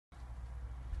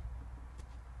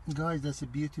Guys, that's a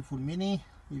beautiful Mini.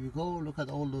 Here we go. Look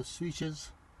at all those switches,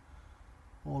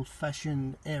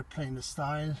 old-fashioned airplane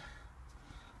style.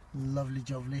 Lovely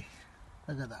jubbly.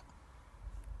 Look at that.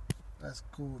 That's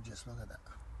gorgeous. Look at that.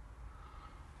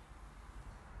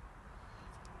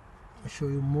 I'll show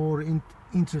you more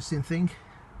interesting thing.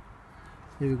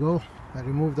 Here we go. I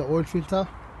remove the oil filter.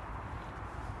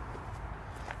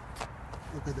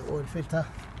 Look at the oil filter.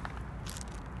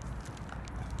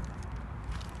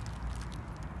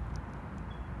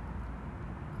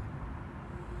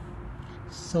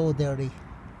 So dirty.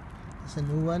 It's a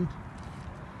new one.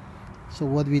 So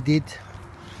what we did,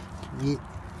 we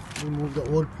remove the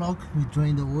oil plug, we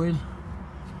drain the oil.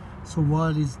 So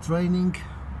while it's draining,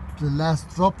 the last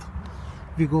drop,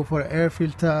 we go for air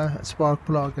filter, spark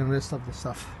plug, and rest of the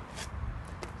stuff.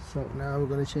 So now we're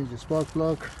going to change the spark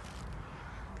plug.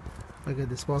 Look at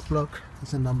the spark plug.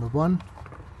 It's a number 1.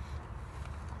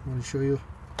 I want to show you.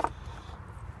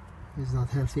 It's not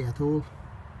healthy at all.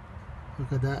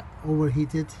 Look at that,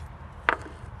 overheated.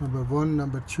 Number 1,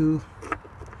 number 2,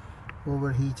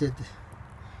 overheated.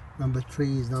 Number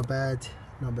 3 is not bad.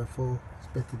 Number 4 is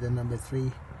better than number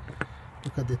 3.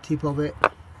 Look at the tip of it.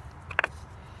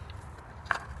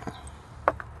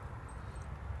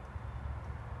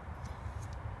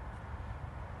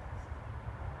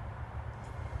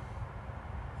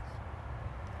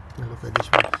 Now look at this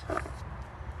one.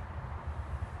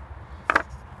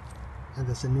 And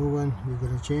that's a new one we're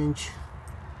gonna change.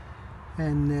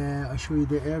 And I'll show you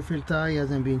the air filter. It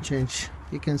hasn't been changed.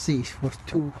 You can see for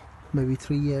 2, maybe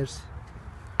 3 years.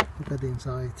 Look at the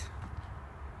inside.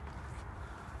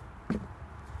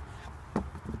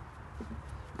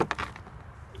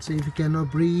 So if you cannot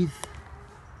breathe,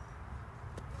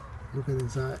 look at the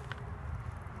inside.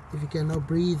 If you cannot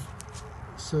breathe,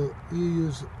 so you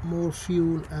use more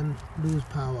fuel and lose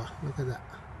power. Look at that.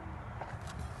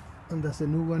 And that's a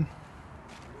new one.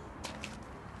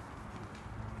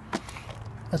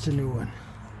 That's a new one.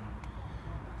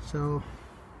 So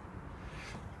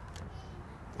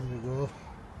there we go.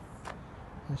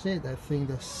 That's it. I think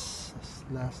that's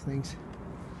last things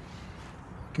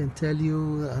I can tell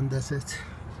you, and that's it.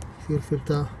 Fuel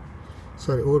filter,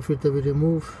 sorry, oil filter we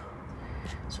remove.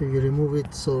 So you remove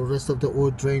it, so rest of the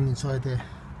oil drain inside the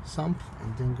sump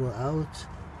and then go out.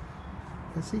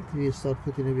 That's it. We start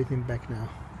putting everything back now.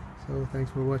 So thanks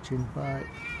for watching. Bye.